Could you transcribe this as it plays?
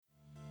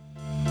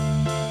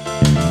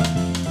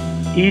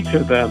each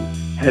of them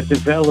had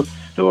developed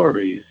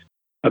stories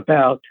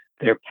about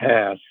their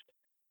past.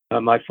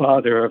 My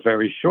father, a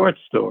very short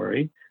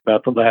story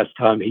about the last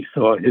time he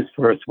saw his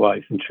first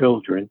wife and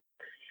children.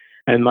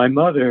 And my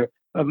mother,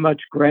 a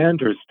much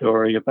grander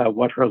story about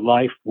what her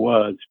life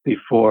was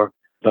before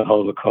the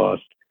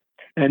Holocaust.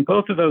 And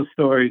both of those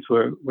stories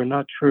were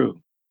not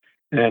true.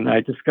 And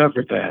I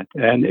discovered that.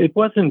 And it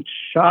wasn't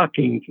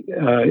shocking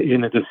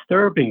in a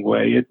disturbing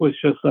way. It was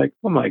just like,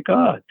 oh my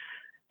God,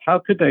 how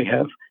could they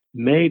have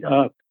made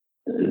up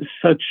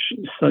such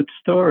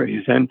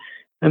stories? And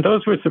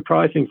those were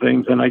surprising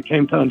things. And I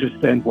came to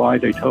understand why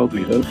they told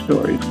me those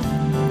stories.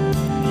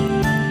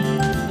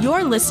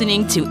 You're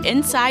listening to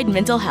Inside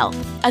Mental Health,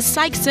 a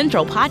Psych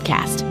Central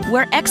podcast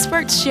where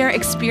experts share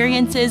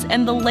experiences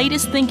and the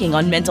latest thinking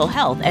on mental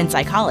health and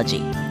psychology.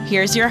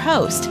 Here's your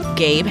host,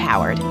 Gabe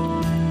Howard.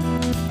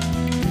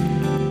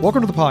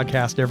 Welcome to the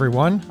podcast,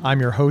 everyone. I'm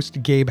your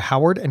host, Gabe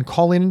Howard, and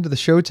calling into the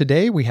show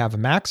today, we have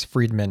Max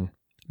Friedman.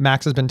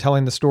 Max has been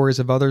telling the stories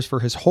of others for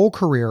his whole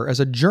career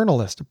as a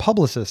journalist,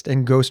 publicist,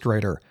 and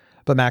ghostwriter.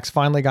 But Max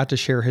finally got to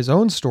share his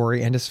own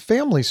story and his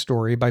family's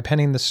story by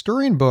penning the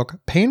stirring book,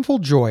 Painful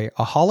Joy,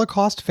 a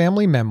Holocaust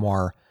family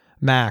memoir.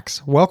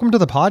 Max, welcome to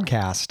the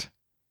podcast.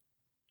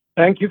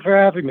 Thank you for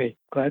having me.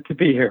 Glad to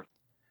be here.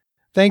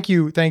 Thank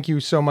you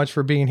so much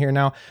for being here.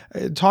 Now,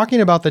 talking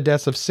about the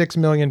deaths of 6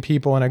 million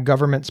people in a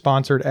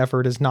government-sponsored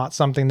effort is not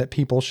something that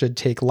people should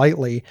take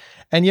lightly.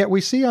 And yet we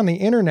see on the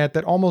internet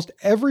that almost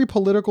every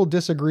political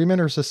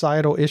disagreement or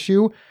societal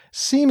issue,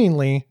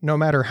 seemingly, no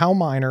matter how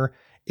minor,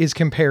 is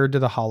compared to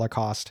the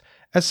Holocaust.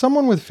 As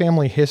someone with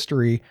family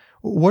history,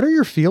 what are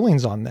your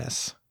feelings on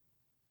this?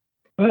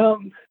 Well,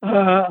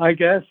 I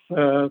guess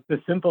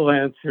the simple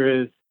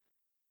answer is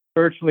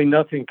virtually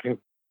nothing can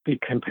be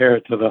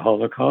compared to the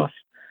Holocaust.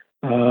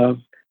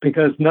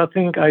 Because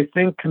nothing, I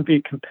think, can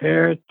be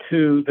compared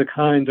to the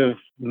kind of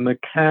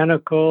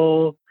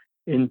mechanical,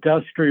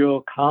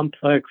 industrial,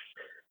 complex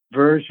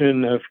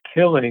version of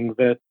killing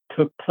that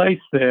took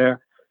place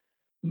there,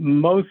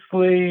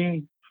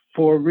 mostly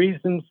for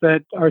reasons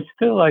that are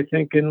still, I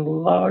think, in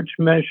large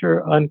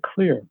measure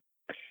unclear.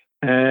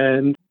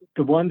 And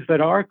the ones that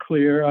are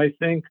clear, I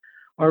think,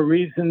 are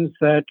reasons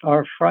that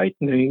are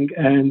frightening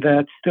and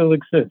that still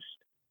exist.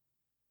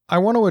 I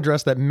want to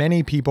address that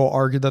many people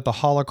argue that the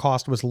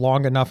Holocaust was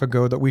long enough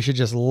ago that we should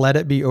just let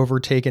it be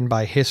overtaken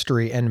by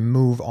history and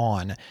move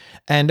on.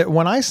 And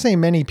when I say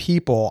many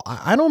people,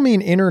 I don't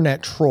mean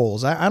internet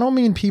trolls. I don't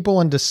mean people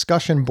on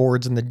discussion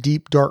boards in the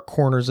deep, dark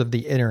corners of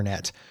the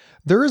internet.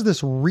 There is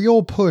this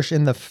real push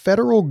in the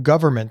federal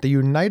government, the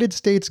United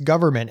States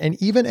government,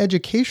 and even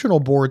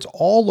educational boards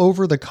all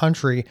over the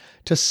country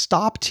to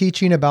stop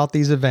teaching about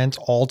these events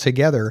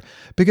altogether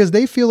because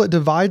they feel it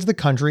divides the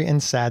country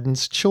and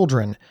saddens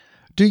children.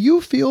 Do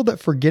you feel that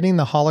forgetting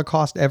the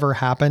Holocaust ever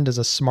happened is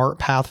a smart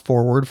path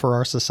forward for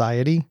our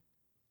society?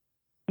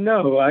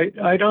 No,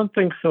 I don't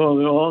think so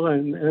at all,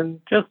 and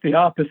just the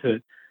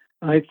opposite.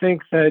 I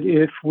think that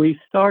if we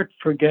start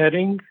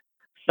forgetting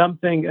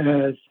something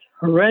as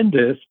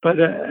horrendous, but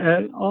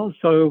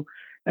also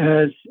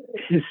as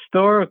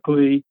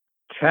historically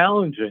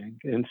challenging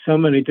in so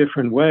many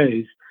different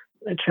ways,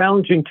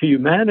 challenging to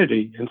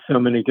humanity in so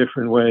many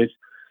different ways,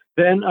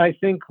 then I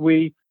think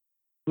we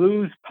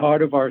lose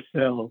part of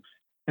ourselves.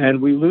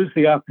 And we lose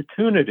the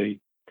opportunity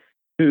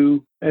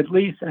to, at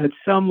least at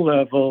some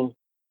level,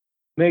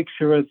 make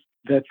sure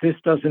that this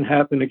doesn't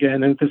happen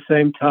again. And at the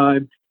same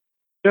time,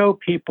 show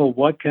people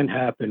what can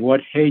happen, what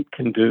hate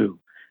can do.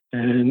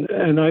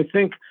 And I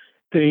think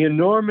the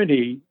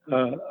enormity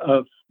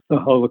of the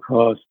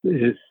Holocaust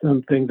is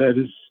something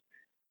that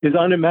is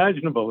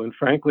unimaginable. And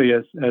frankly,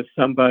 as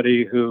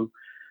somebody who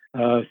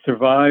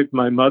survived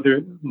my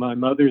mother's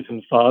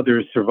and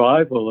father's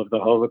survival of the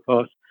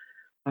Holocaust,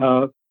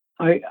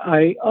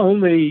 I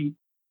only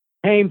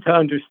came to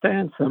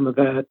understand some of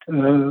that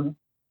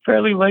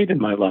fairly late in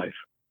my life.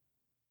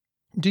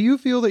 Do you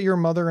feel that your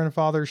mother and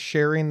father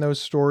sharing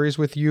those stories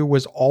with you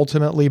was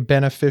ultimately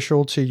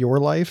beneficial to your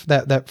life,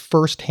 that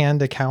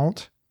firsthand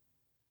account?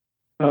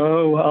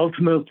 Oh,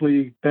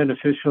 ultimately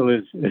beneficial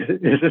is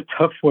a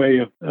tough way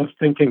of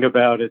thinking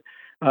about it.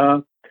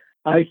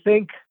 I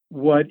think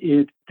what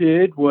it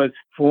did was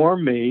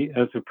form me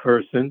as a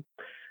person,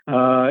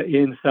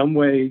 in some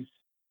ways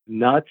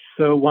not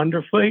so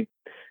wonderfully,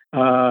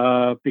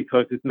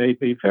 because it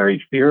made me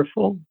very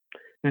fearful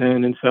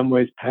and in some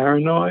ways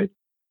paranoid.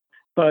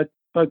 But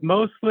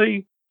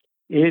mostly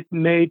it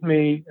made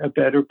me a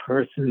better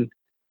person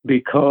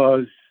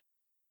because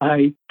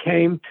I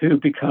came to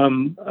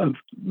become a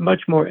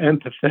much more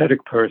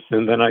empathetic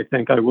person than I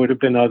think I would have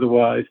been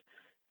otherwise,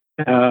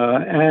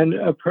 and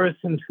a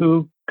person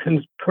who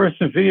can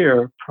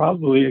persevere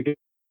probably against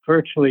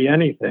virtually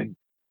anything.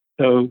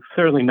 So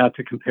certainly not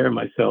to compare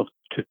myself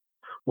to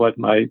what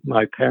my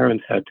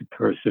parents had to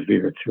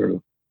persevere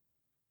through.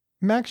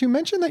 Max, you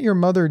mentioned that your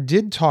mother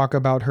did talk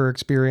about her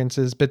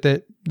experiences, but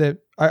that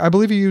I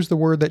believe you used the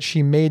word that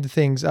she made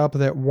things up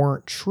that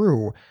weren't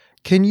true.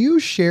 Can you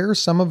share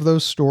some of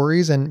those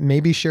stories and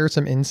maybe share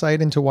some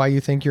insight into why you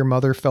think your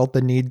mother felt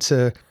the need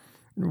to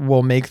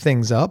will make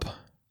things up?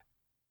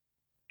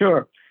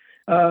 Sure.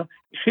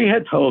 She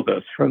had told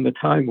us from the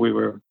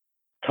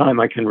time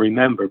I can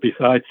remember,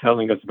 besides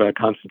telling us about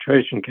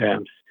concentration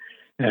camps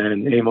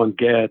and Amon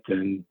Get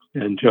and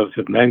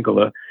Joseph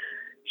Mengele,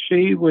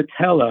 she would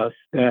tell us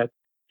that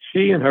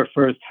she and her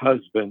first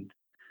husband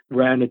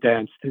ran a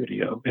dance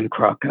studio in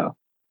Krakow,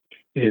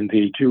 in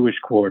the Jewish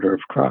quarter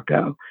of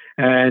Krakow.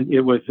 And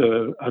it was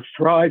a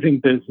thriving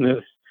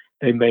business.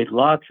 They made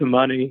lots of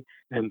money,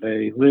 and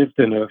they lived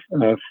in a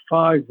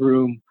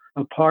 5-room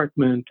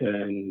apartment,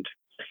 and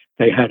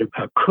they had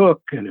a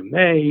cook and a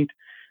maid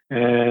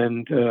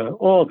and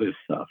all this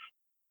stuff.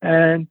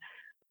 And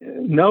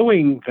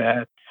knowing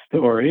that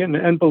story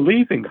and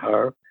believing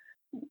her,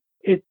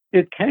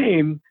 it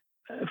came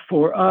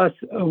for us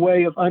a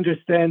way of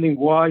understanding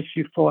why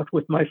she fought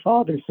with my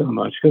father so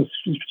much, because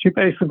she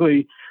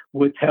basically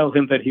would tell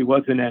him that he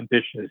wasn't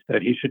ambitious,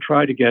 that he should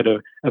try to get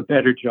a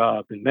better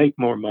job and make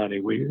more money.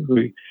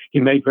 He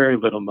made very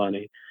little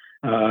money.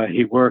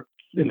 He worked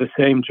in the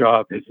same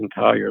job his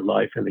entire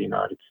life in the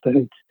United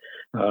States,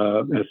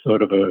 as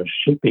sort of a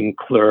shipping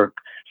clerk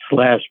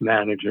 /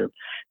 manager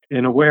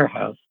in a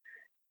warehouse.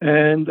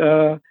 And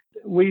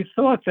we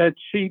thought that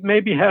she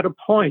maybe had a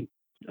point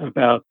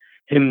about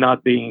him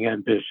not being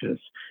ambitious,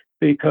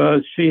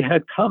 because she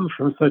had come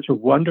from such a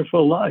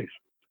wonderful life.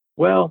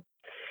 Well,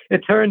 it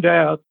turned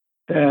out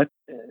that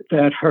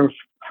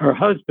her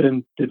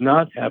husband did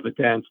not have a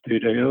dance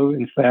studio.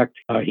 In fact,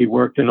 he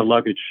worked in a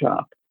luggage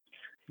shop.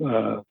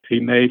 He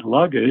made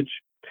luggage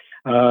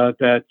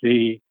that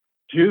the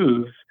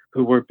Jews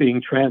who were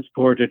being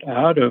transported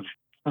out of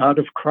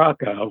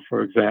Krakow,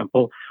 for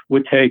example,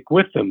 would take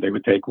with them. They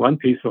would take one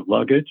piece of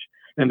luggage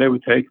and they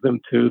would take them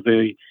to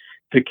the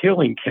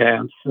killing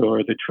camps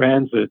or the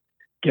transit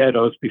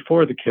ghettos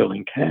before the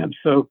killing camps.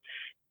 So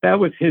that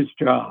was his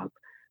job.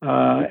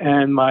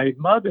 And my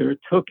mother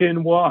took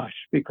in wash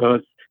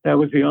because that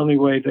was the only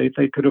way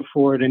they could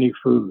afford any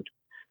food.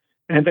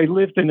 And they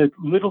lived in a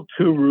little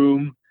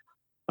 2-room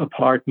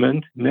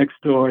apartment next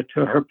door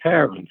to her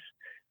parents.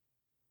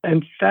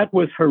 And that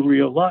was her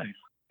real life.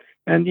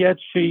 And yet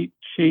she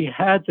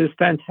had this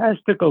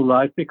fantastical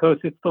life because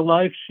it's the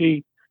life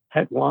she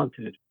had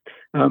wanted.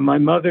 My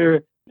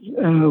mother,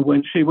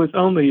 when she was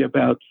only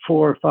about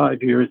 4 or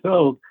 5 years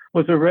old,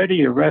 was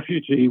already a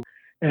refugee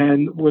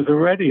and was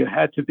already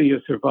had to be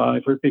a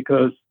survivor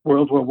because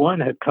World War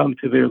I had come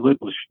to their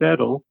little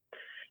shtetl,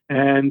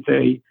 and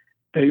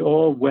they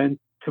all went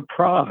to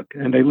Prague,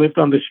 and they lived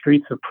on the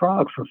streets of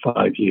Prague for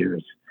 5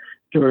 years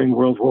during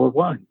World War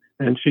I.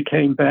 And she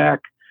came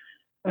back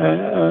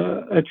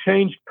a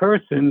changed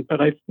person, but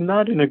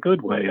not in a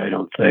good way, I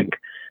don't think.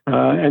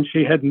 And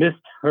she had missed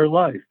her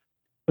life,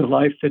 the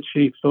life that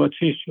she thought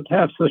she should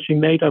have. So she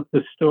made up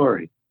the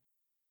story.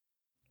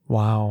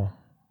 Wow.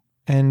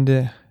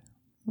 And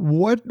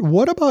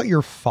what about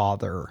your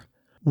father?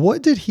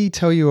 What did he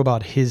tell you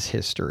about his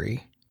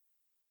history?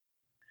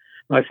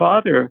 My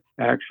father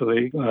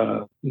actually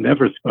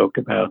never spoke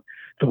about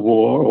the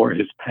war or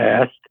his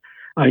past.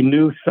 I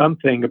knew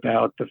something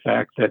about the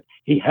fact that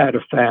he had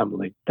a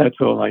family. That's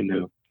all I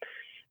knew.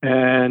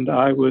 And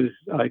I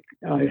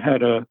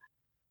had a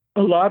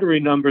lottery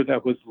number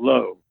that was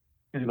low.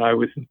 And I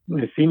was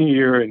my senior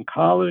year in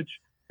college,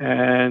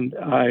 and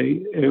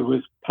it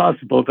was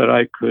possible that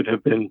I could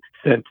have been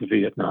sent to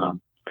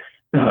Vietnam.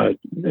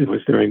 It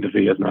was during the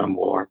Vietnam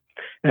War.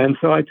 And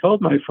so I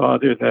told my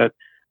father that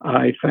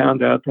I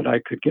found out that I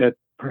could get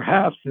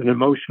perhaps an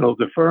emotional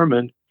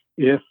deferment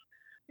if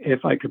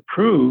I could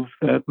prove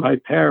that my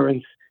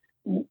parents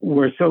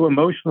were so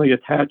emotionally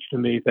attached to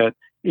me that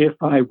if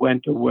I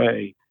went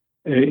away,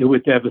 it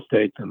would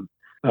devastate them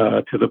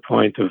to the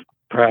point of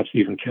perhaps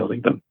even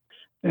killing them.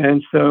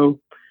 And so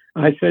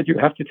I said, you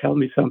have to tell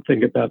me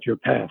something about your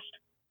past.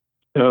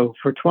 So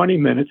for 20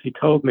 minutes, he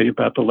told me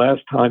about the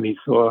last time he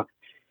saw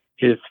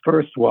his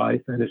first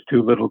wife and his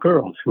 2 little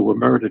girls who were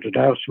murdered at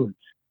Auschwitz.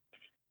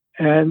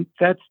 And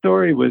that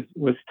story was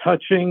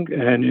touching,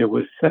 and it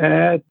was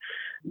sad.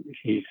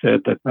 He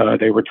said that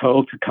they were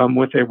told to come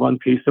with their one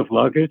piece of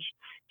luggage.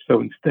 So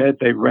instead,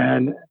 they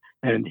ran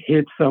and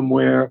hid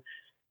somewhere.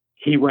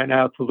 He went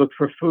out to look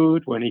for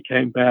food. When he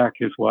came back,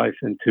 his wife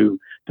and 2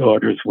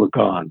 daughters were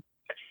gone.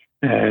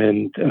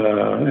 And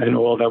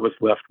all that was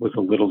left was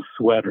a little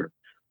sweater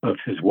of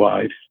his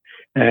wife's.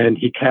 And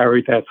he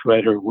carried that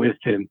sweater with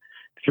him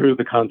through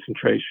the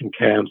concentration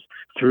camps,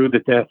 through the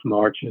death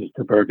marches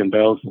to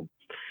Bergen-Belsen.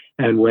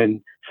 And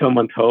when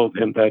someone told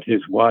him that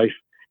his wife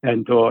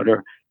and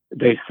daughter,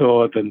 they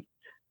saw them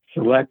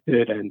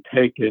selected and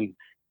taken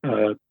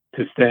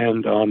to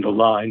stand on the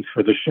lines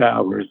for the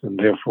showers and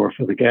therefore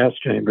for the gas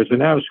chambers in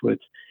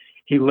Auschwitz,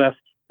 he left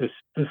the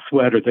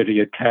sweater that he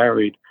had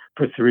carried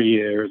for 3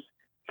 years.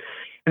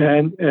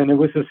 And it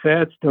was a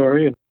sad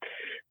story,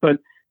 but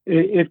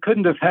it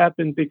couldn't have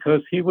happened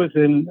because he was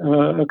in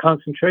a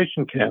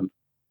concentration camp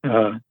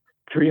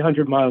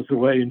 300 miles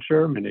away in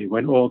Germany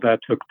when all that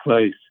took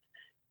place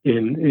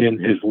in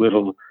his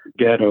little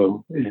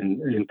ghetto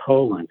in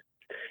Poland.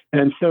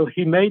 And so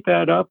he made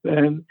that up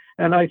and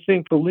I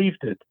think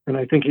believed it. And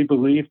I think he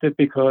believed it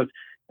because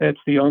that's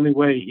the only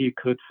way he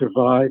could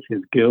survive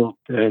his guilt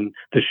and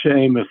the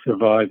shame of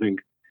surviving.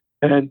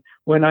 And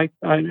when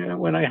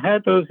when I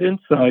had those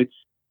insights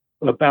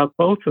about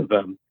both of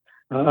them,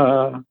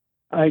 uh,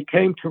 I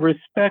came to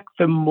respect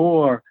them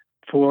more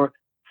for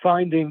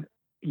finding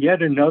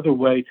yet another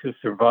way to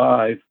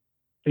survive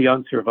the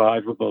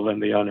unsurvivable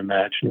and the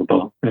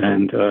unimaginable.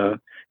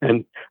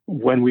 And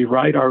when we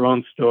write our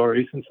own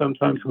stories, and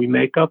sometimes we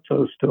make up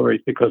those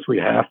stories because we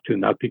have to,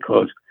 not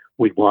because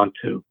we want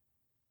to.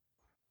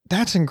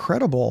 That's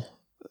incredible.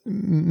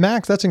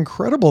 Max, that's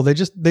incredible. They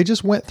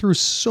just went through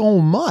so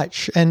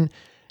much, and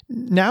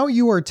now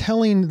you are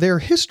telling their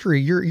history.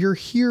 You're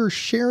here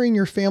sharing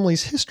your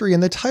family's history,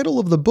 and the title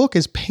of the book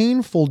is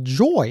Painful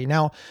Joy.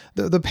 Now,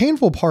 the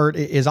painful part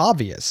is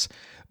obvious,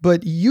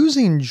 but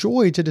using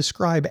joy to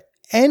describe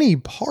any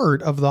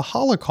part of the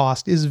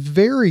Holocaust is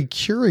very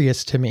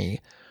curious to me.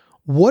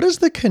 What is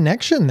the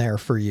connection there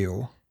for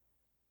you?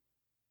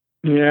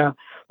 Yeah.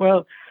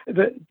 Well,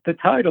 the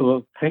title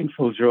of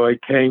Painful Joy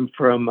came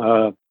from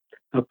a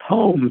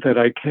poem that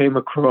I came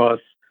across.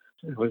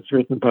 It was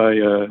written by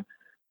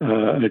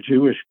a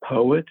Jewish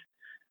poet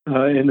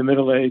in the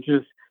Middle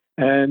Ages,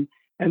 and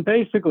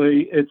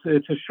basically it's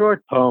a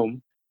short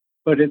poem,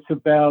 but it's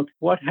about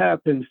what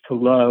happens to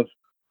love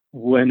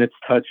when it's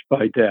touched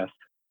by death.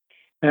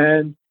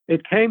 And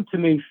it came to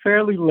me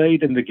fairly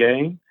late in the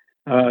game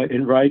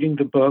in writing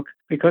the book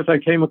because I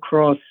came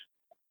across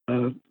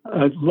a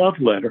love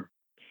letter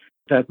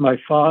that my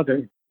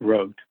father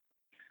wrote.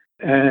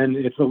 And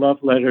it's a love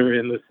letter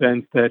in the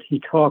sense that he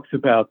talks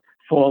about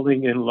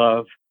falling in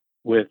love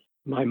with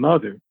my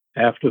mother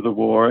after the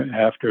war,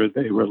 after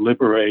they were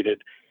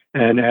liberated,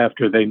 and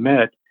after they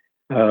met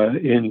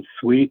in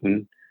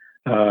Sweden,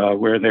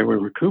 where they were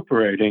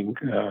recuperating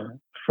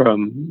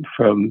from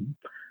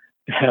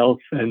health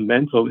and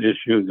mental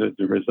issues as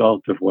a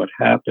result of what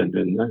happened.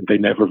 And they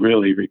never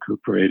really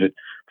recuperated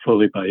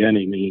fully by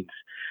any means.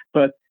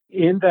 But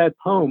in that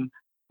poem,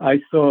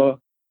 I saw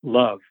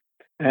love.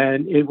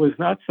 And it was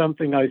not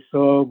something I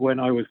saw when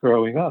I was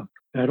growing up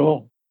at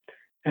all.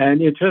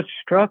 And it just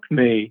struck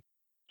me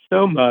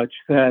so much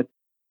that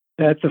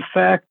the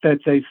fact that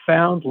they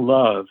found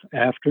love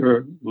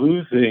after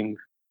losing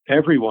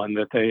everyone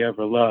that they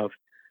ever loved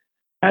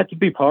had to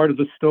be part of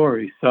the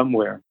story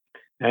somewhere.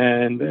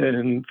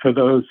 And for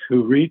those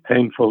who read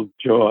Painful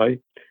Joy,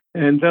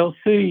 and they'll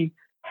see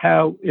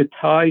how it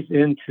ties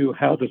into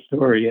how the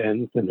story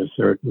ends in a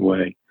certain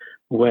way.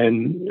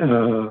 When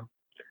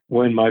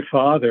my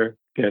father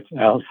gets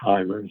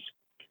Alzheimer's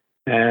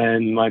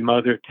and my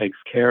mother takes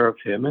care of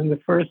him, and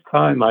the first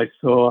time I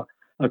saw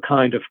a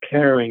kind of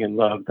caring and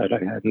love that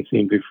I hadn't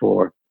seen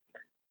before.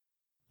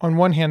 On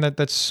one hand,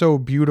 that's so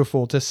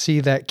beautiful to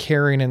see that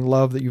caring and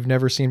love that you've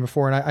never seen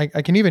before. And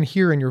I can even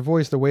hear in your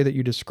voice the way that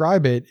you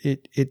describe it.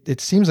 It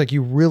seems like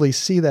you really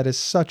see that as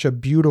such a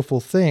beautiful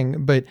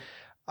thing. But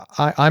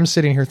I'm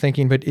sitting here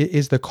thinking, but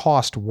is the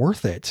cost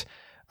worth it?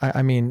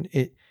 I mean,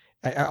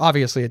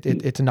 obviously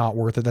it's not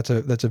worth it. That's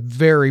a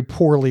very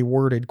poorly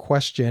worded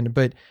question,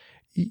 but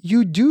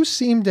you do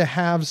seem to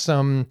have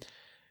some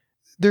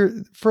there,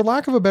 for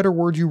lack of a better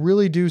word, you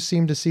really do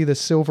seem to see the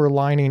silver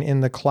lining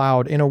in the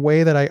cloud in a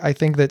way that I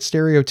think that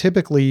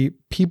stereotypically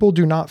people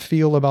do not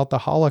feel about the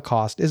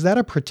Holocaust. Is that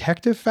a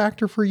protective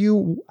factor for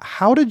you?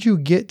 How did you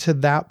get to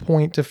that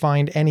point to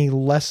find any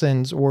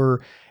lessons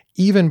or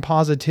even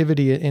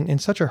positivity in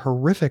such a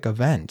horrific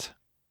event?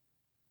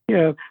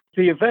 Yeah,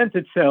 the event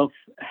itself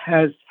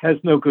has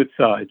no good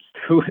sides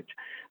to it.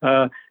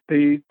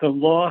 The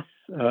loss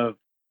of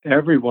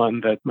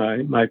everyone that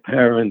my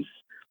parents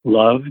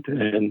loved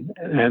and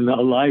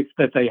a life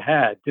that they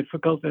had,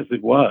 difficult as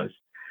it was,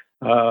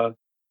 can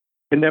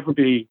never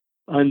be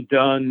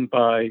undone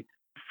by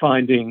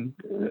finding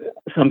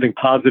something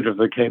positive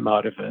that came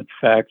out of it.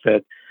 The fact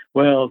that,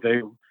 well,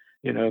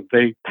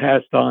 they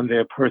passed on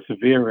their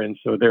perseverance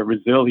or their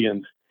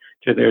resilience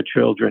to their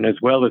children, as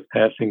well as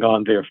passing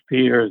on their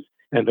fears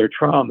and their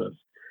traumas.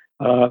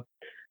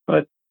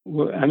 But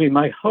I mean,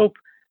 my hope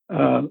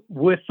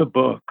with the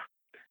book,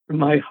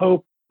 my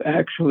hope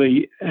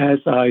actually, as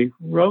I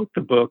wrote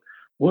the book,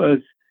 was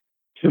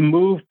to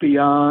move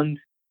beyond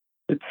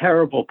the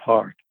terrible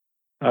part.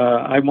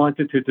 I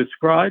wanted to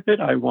describe it.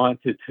 I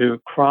wanted to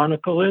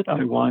chronicle it.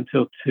 I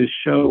wanted to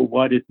show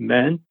what it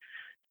meant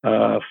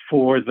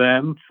for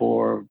them,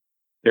 for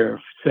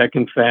their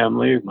second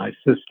family, my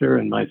sister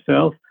and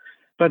myself.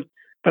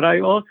 But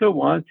I also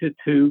wanted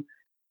to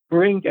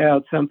bring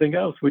out something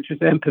else, which is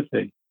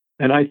empathy.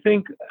 And I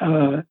think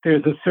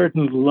there's a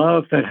certain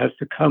love that has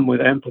to come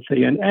with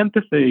empathy. And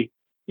empathy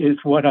is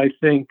what I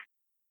think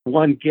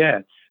one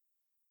gets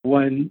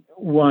when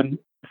one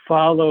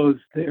follows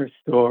their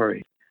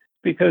story.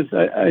 Because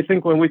I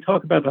think when we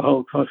talk about the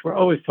Holocaust, we're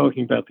always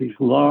talking about these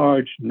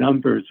large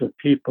numbers of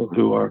people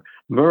who are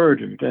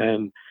murdered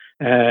and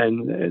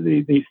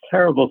these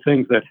terrible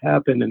things that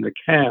happen in the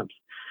camps.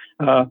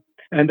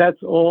 And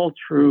that's all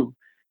true.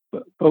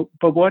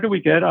 But what do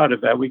we get out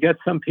of that? We get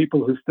some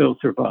people who still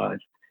survive.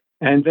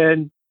 And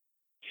then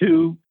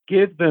to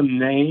give them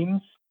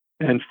names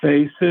and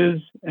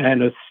faces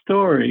and a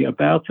story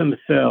about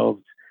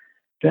themselves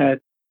that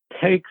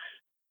takes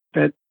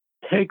that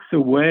takes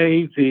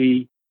away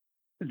the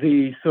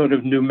sort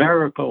of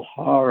numerical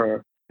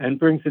horror and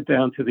brings it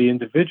down to the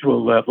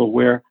individual level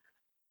where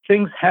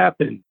things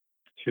happen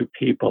to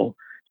people.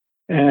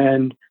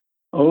 And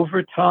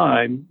over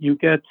time, you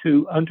get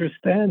to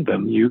understand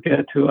them. You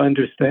get to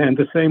understand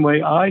the same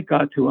way I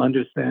got to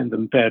understand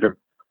them better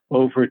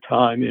over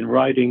time in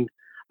writing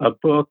a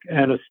book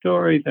and a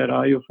story that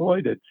I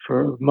avoided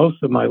for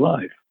most of my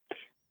life.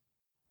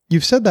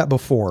 You've said that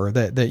before,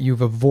 that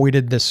you've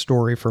avoided this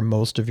story for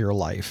most of your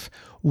life.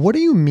 What do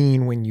you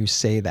mean when you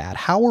say that?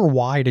 How or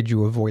why did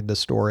you avoid the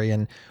story?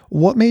 And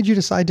what made you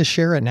decide to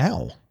share it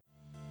now?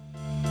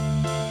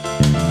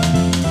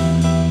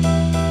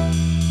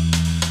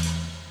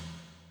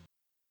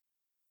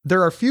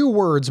 There are few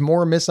words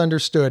more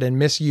misunderstood and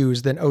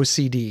misused than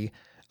OCD.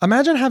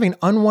 Imagine having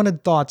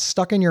unwanted thoughts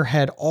stuck in your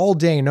head all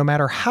day, no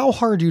matter how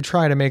hard you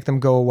try to make them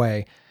go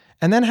away,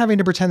 and then having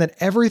to pretend that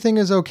everything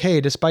is okay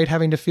despite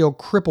having to feel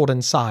crippled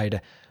inside.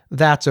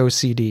 That's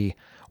OCD.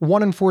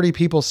 1 in 40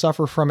 people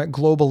suffer from it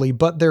globally,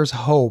 but there's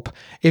hope.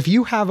 If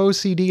you have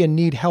OCD and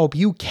need help,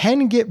 you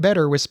can get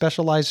better with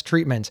specialized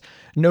treatment.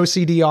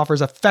 NoCD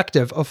offers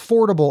effective,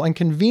 affordable, and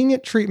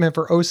convenient treatment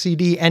for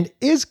OCD and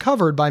is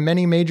covered by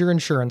many major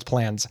insurance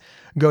plans.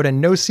 Go to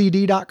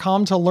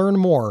nocd.com to learn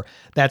more.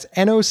 That's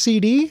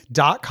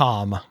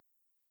nocd.com.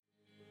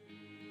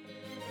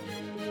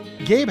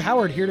 Gabe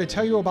Howard here to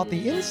tell you about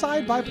the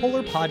Inside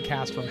Bipolar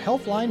podcast from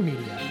Healthline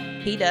Media.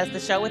 He does the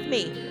show with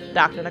me,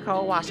 Dr.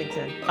 Nicole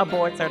Washington, a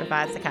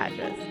board-certified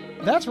psychiatrist.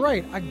 That's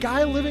right, a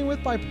guy living with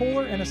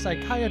bipolar and a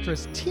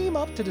psychiatrist team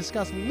up to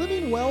discuss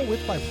living well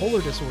with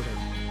bipolar disorder.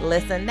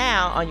 Listen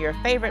now on your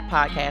favorite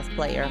podcast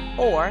player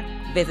or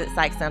visit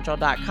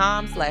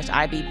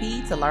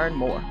psychcentral.com/IBP to learn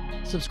more.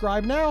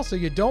 Subscribe now so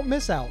you don't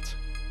miss out.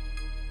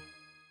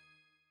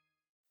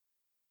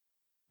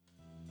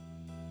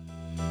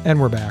 And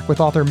we're back with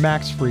author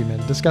Max Friedman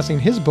discussing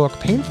his book,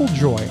 Painful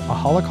Joy, a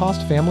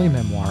Holocaust family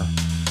memoir.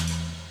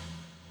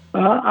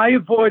 I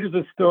avoided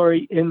the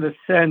story in the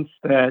sense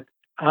that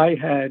I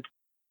had,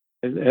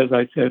 as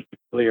I said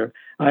earlier,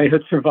 I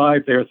had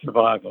survived their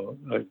survival.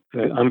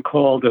 I'm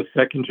called a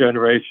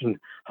second-generation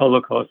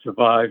Holocaust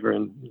survivor,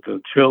 and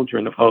the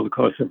children of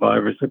Holocaust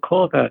survivors are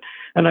called that.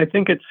 And I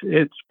think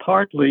it's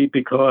partly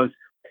because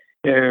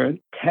they're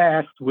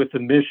tasked with a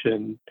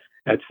mission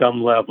at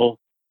some level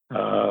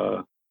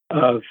of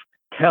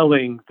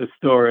telling the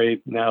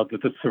story now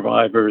that the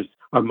survivors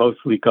are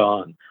mostly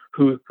gone.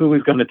 Who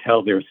is going to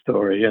tell their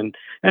story? And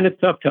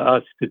it's up to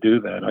us to do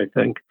that, I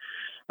think.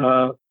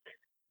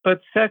 But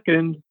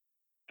second,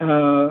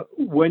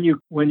 when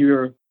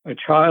you're a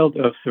child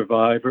of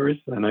survivors,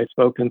 and I've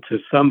spoken to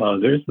some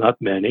others,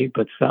 not many,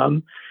 but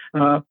some,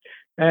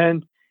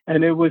 and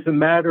it was a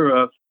matter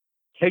of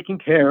taking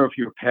care of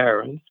your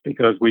parents,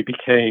 because we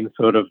became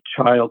sort of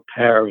child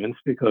parents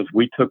because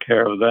we took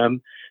care of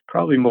them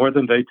probably more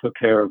than they took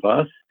care of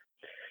us.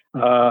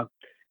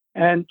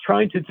 And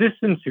trying to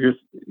distance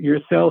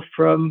yourself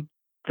from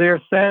their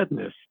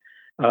sadness.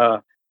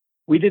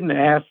 We didn't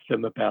ask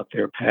them about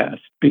their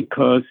past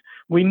because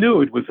we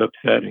knew it was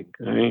upsetting.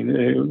 I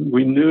mean,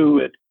 we knew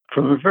it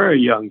from a very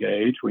young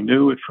age. We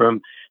knew it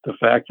from the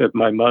fact that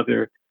my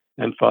mother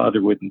and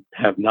father would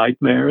have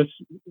nightmares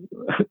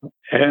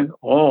and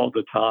all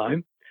the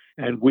time.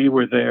 And we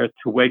were there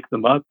to wake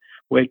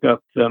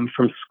up them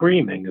from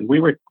screaming. And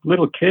we were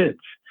little kids.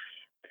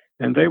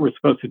 And they were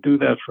supposed to do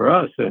that for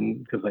us,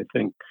 and because I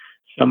think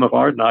some of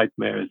our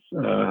nightmares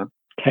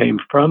came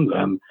from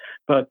them.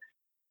 But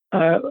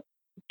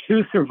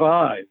to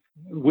survive,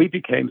 we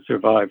became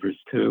survivors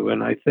too.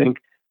 And I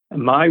think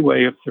my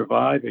way of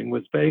surviving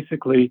was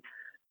basically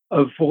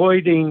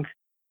avoiding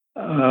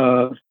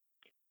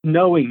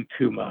knowing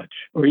too much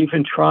or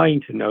even trying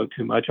to know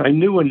too much. I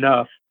knew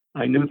enough.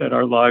 I knew that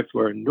our lives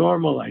were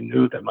normal. I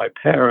knew that my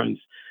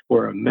parents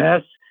were a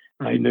mess.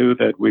 I knew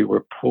that we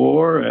were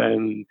poor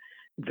and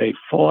they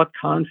fought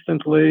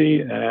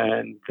constantly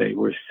and they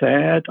were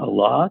sad a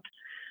lot.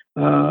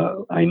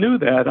 I knew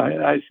that.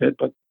 I said,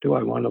 but do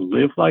I want to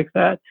live like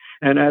that?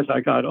 And as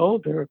I got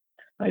older,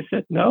 I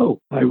said, no,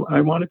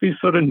 I want to be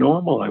sort of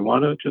normal. I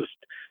want to just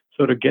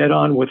sort of get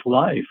on with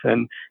life.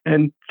 And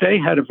they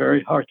had a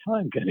very hard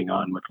time getting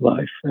on with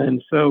life.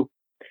 And so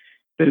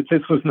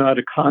this was not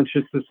a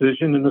conscious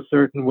decision in a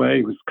certain way.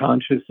 It was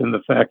conscious in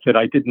the fact that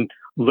I didn't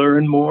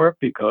learn more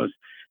because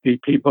the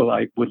people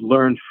I would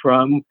learn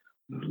from,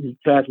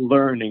 that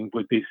learning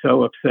would be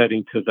so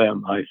upsetting to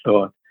them, I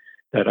thought,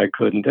 that I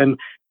couldn't. And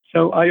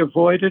so I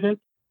avoided it.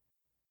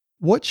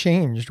 What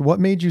changed? What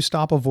made you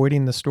stop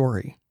avoiding the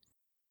story?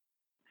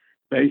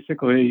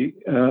 Basically,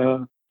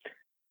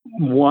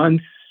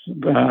 once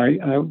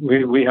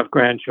we have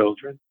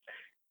grandchildren,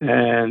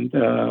 and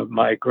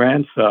my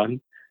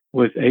grandson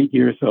was 8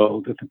 years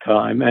old at the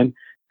time, and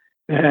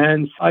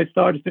I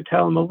started to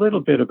tell him a little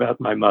bit about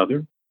my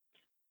mother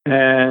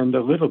and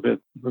a little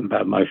bit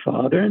about my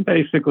father, and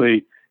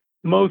basically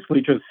mostly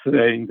just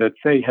saying that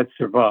they had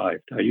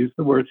survived. I used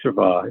the word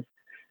survive,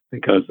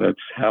 because that's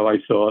how I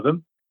saw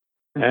them.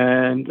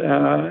 And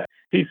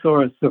he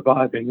saw us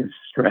surviving as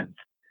strength.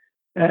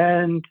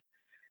 And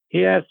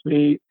he asked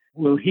me,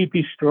 will he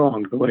be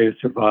strong the way a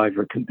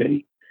survivor can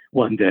be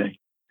one day?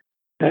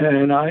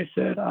 And I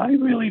said, I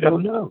really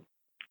don't know.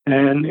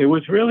 And it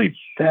was really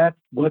that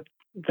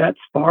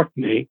sparked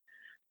me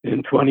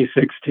in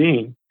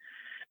 2016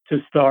 to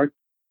start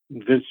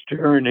this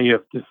journey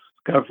of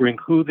discovering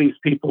who these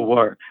people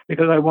were,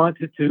 because I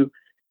wanted to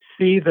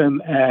see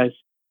them as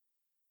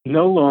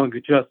no longer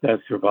just as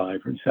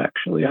survivors,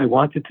 actually. I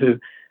wanted to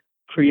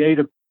create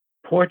a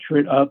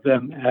portrait of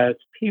them as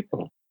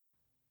people.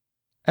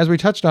 As we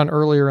touched on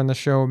earlier in the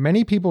show,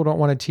 many people don't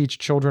want to teach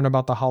children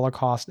about the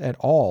Holocaust at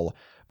all.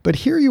 But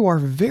here you are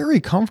very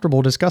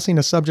comfortable discussing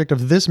a subject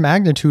of this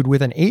magnitude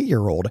with an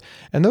 8-year-old,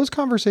 and those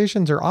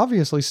conversations are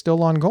obviously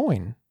still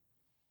ongoing.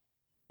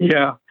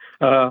 Yeah.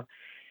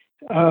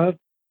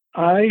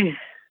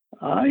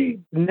 I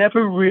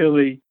never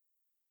really,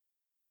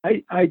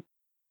 I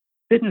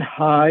didn't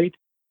hide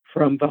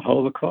from the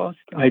Holocaust.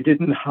 I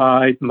didn't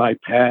hide my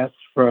past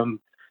from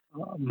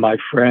my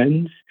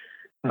friends.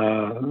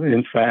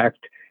 In fact,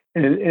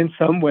 in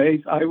some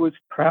ways, I was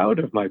proud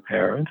of my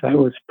parents. I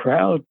was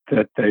proud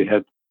that they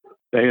had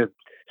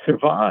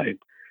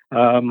survived.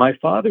 My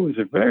father was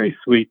a very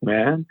sweet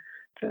man,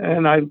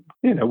 and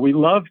we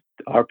loved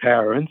our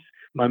parents.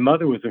 My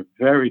mother was a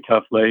very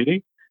tough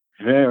lady,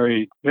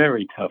 very,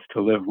 very tough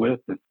to live with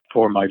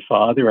for my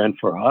father and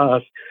for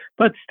us.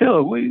 But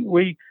still,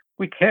 we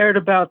cared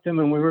about them,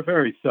 and we were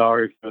very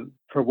sorry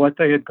for what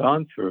they had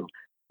gone through.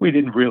 We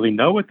didn't really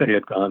know what they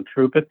had gone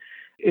through, but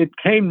it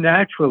came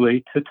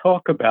naturally to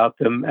talk about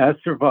them as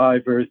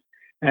survivors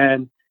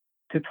and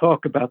to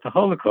talk about the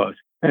Holocaust.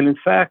 And in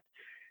fact,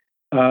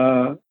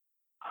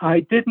 I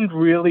didn't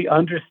really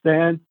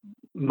understand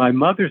my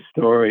mother's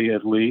story,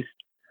 at least.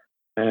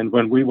 And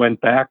when we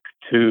went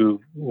to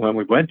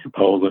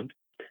Poland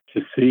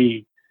to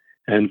see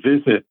and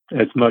visit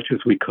as much as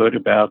we could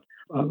about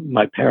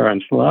my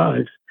parents'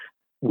 lives,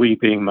 we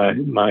being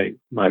my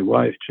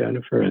wife,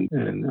 Jennifer,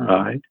 and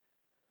I,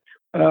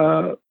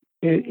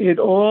 it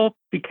all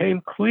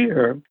became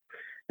clear.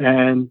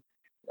 And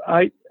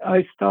I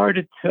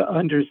started to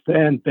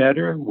understand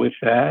better with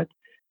that.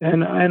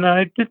 And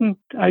I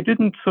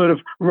didn't sort of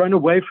run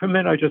away from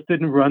it. I just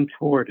didn't run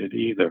toward it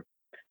either.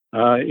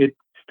 It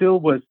still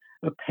was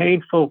a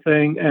painful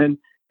thing,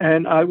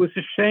 and I was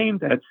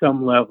ashamed at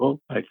some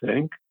level, I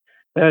think,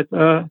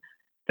 that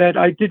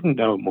I didn't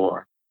know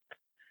more.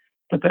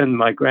 But then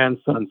my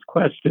grandson's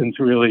questions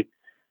really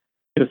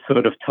just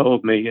sort of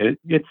told me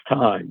it's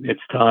time.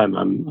 It's time.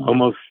 I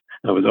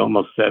was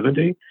almost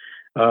 70,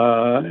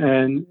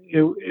 and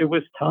it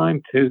was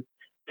time to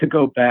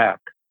go back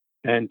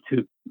and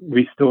to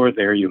restore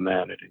their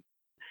humanity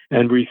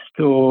and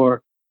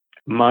restore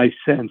my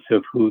sense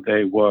of who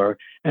they were,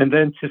 and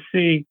then to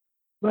see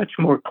much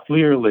more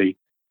clearly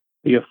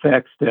the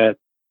effects that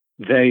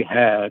they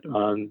had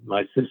on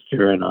my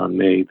sister and on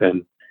me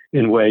than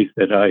in ways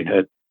that I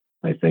had,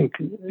 I think,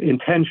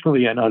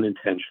 intentionally and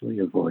unintentionally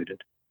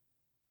avoided.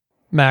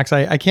 Max,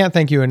 I can't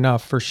thank you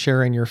enough for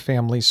sharing your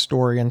family's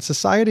story. And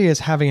society is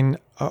having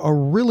a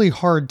really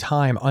hard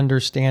time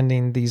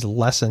understanding these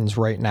lessons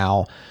right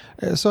now.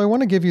 So I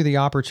want to give you the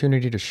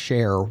opportunity to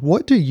share.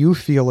 What do you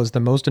feel is the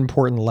most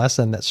important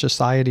lesson that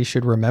society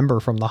should remember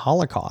from the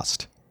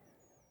Holocaust?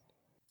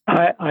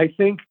 I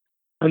think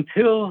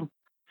until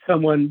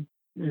someone,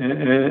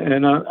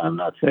 and I'm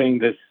not saying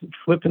this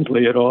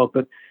flippantly at all,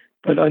 but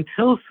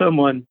until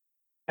someone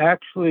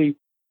actually,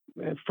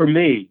 for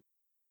me,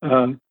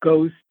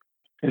 goes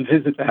and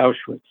visits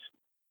Auschwitz,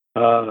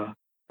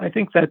 I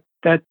think that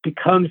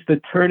becomes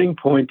the turning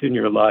point in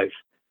your life.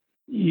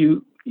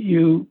 It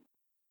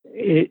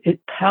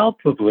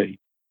palpably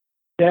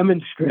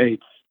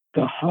demonstrates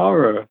the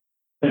horror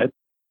that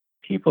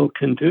people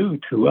can do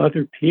to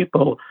other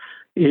people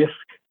if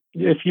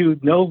you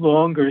no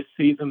longer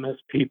see them as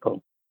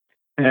people.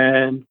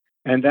 And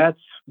that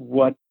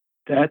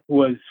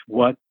was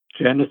what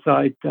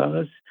genocide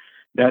does.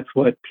 That's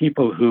what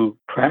people who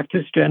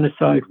practice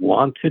genocide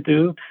want to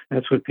do.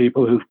 That's what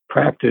people who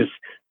practice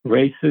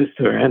racist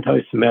or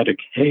anti-Semitic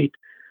hate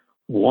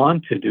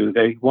want to do.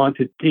 They want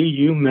to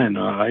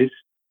dehumanize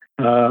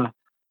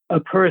a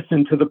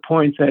person to the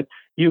point that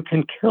you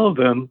can kill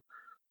them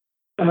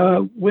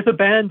with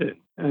abandon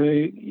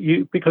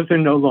because they're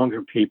no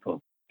longer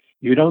people.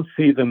 You don't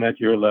see them at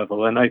your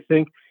level. And I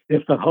think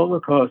if the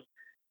Holocaust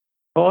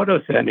taught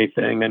us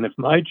anything, and if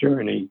my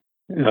journey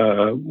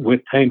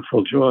with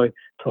painful joy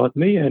taught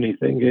me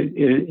anything,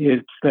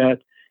 it's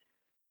that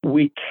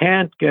we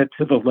can't get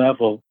to the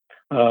level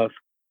of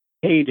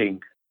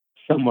hating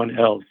someone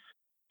else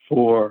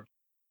for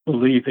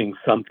believing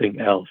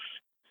something else,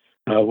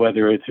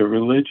 whether it's a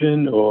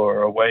religion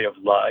or a way of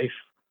life.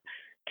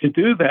 To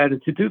do that,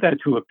 and to do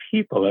that to a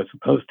people as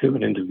opposed to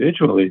an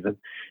individual even,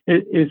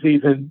 it is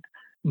even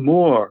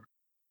more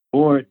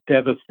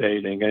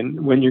devastating.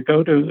 And when you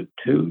go to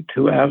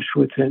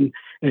Auschwitz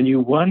and you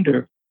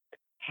wonder,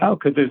 how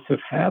could this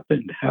have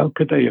happened? How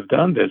could they have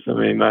done this? I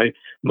mean,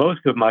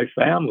 most of my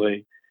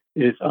family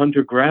is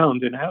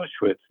underground in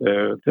Auschwitz.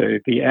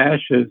 The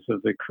ashes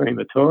of the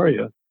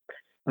crematoria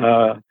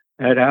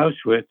at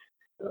Auschwitz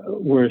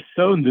were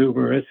so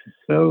numerous,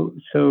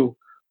 so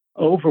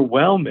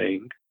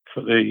overwhelming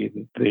for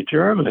the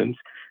Germans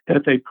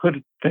that they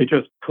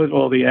just put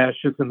all the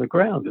ashes in the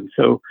ground. And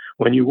so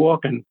when you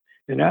walk in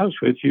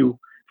Auschwitz,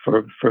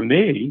 for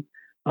me,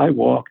 I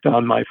walked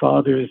on my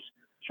father's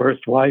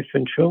first wife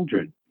and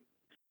children.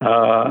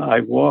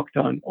 I walked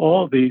on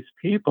all these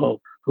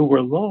people who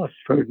were lost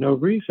for no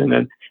reason,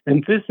 and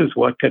this is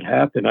what could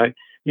happen.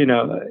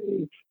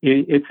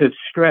 It's a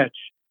stretch,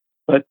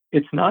 but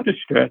it's not a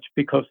stretch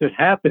because it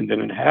happened,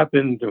 and it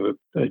happened with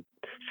a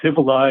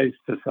civilized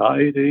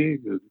society,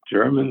 the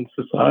German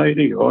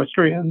society,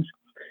 Austrians.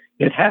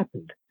 It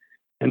happened,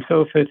 and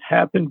so if it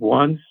happened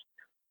once,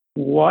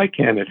 why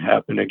can't it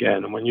happen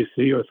again? And when you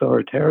see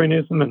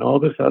authoritarianism and all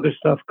this other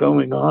stuff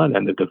going on,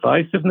 and the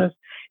divisiveness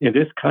in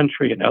this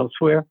country and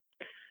elsewhere,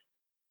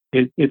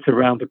 it's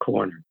around the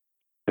corner.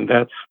 And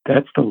that's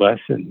the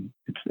lesson.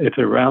 It's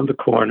around the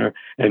corner,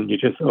 and you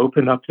just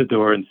open up the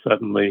door and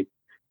suddenly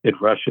it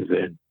rushes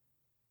in.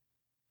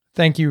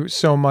 Thank you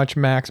so much,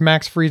 Max.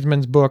 Max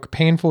Friedman's book,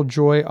 Painful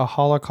Joy, A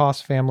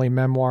Holocaust Family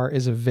Memoir,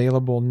 is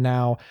available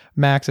now.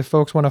 Max, if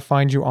folks want to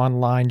find you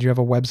online, do you have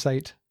a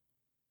website?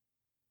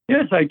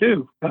 Yes, I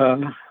do.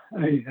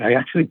 I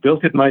actually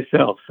built it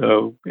myself,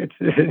 so it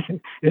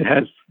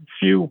has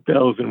few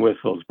bells and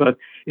whistles, but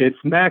it's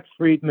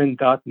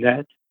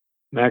maxfriedman.net,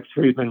 Max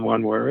Friedman,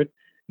 one word,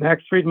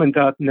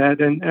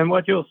 maxfriedman.net, and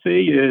what you'll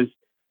see is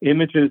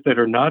images that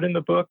are not in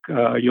the book.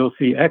 You'll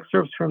see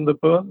excerpts from the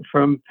book,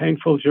 from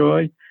Painful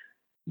Joy,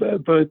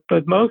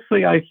 but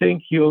mostly I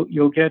think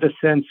you'll get a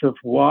sense of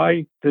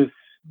why this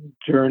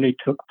journey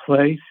took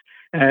place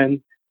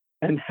and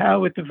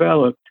how it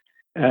developed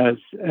as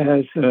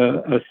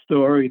a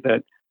story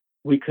that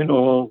we can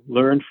all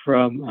learn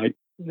from,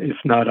 if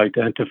not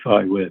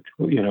identify with.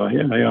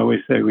 I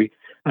always say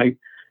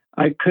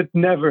I could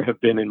never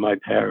have been in my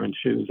parents'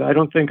 shoes. I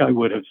don't think I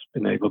would have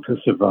been able to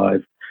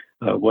survive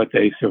what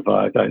they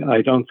survived.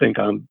 I don't think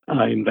I'm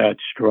that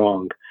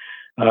strong.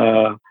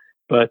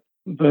 But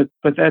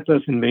that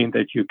doesn't mean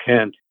that you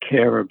can't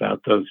care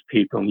about those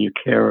people and you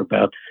care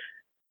about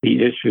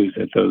the issues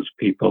that those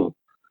people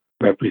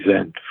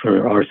represent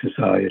for our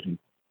society.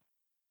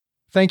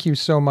 Thank you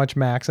so much,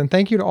 Max, and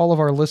thank you to all of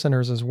our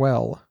listeners as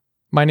well.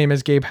 My name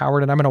is Gabe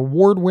Howard, and I'm an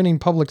award-winning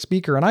public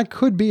speaker, and I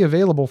could be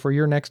available for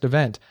your next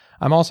event.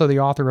 I'm also the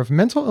author of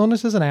Mental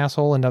Illness is an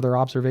Asshole and Other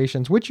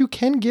Observations, which you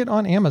can get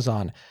on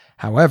Amazon.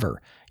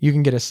 However, you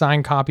can get a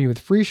signed copy with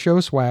free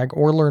show swag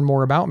or learn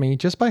more about me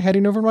just by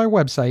heading over to my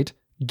website,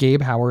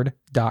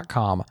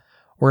 gabehoward.com.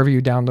 Wherever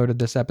you downloaded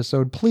this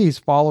episode, please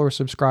follow or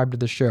subscribe to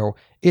the show.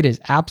 It is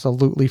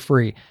absolutely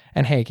free.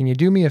 And hey, can you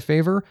do me a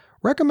favor?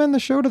 Recommend the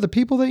show to the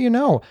people that you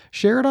know.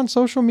 Share it on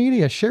social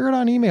media. Share it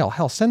on email.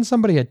 Hell, send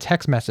somebody a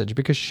text message,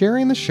 because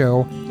sharing the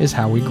show is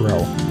how we grow.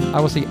 I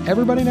will see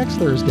everybody next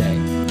Thursday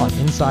on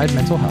Inside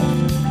Mental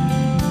Health.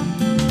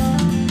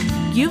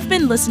 You've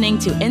been listening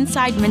to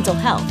Inside Mental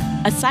Health,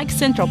 a Psych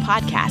Central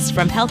podcast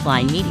from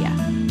Healthline Media.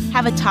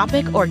 Have a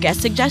topic or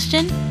guest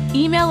suggestion?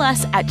 Email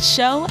us at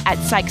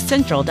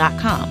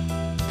show@psychcentral.com.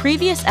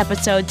 Previous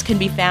episodes can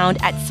be found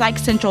at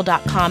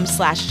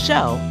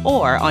psychcentral.com/show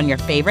or on your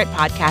favorite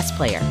podcast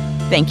player.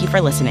 Thank you for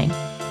listening.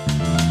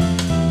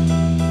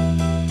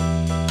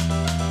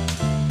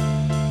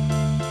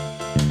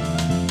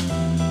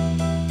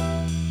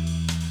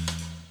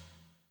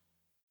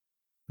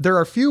 There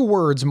are few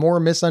words more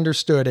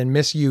misunderstood and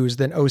misused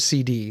than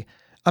OCD.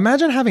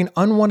 Imagine having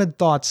unwanted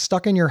thoughts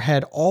stuck in your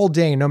head all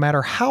day, no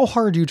matter how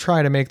hard you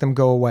try to make them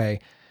go away,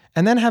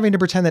 and then having to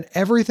pretend that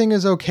everything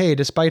is okay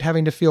despite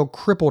having to feel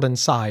crippled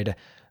inside.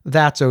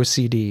 That's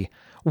OCD.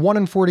 1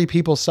 in 40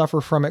 people suffer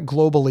from it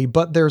globally,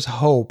 but there's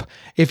hope.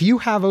 If you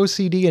have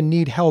OCD and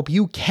need help,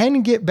 you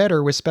can get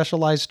better with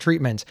specialized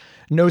treatment.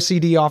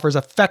 NoCD offers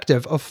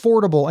effective,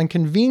 affordable, and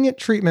convenient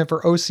treatment for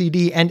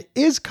OCD and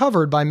is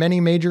covered by many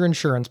major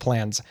insurance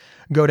plans.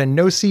 Go to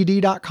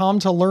nocd.com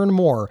to learn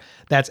more.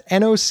 That's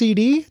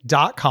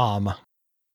nocd.com.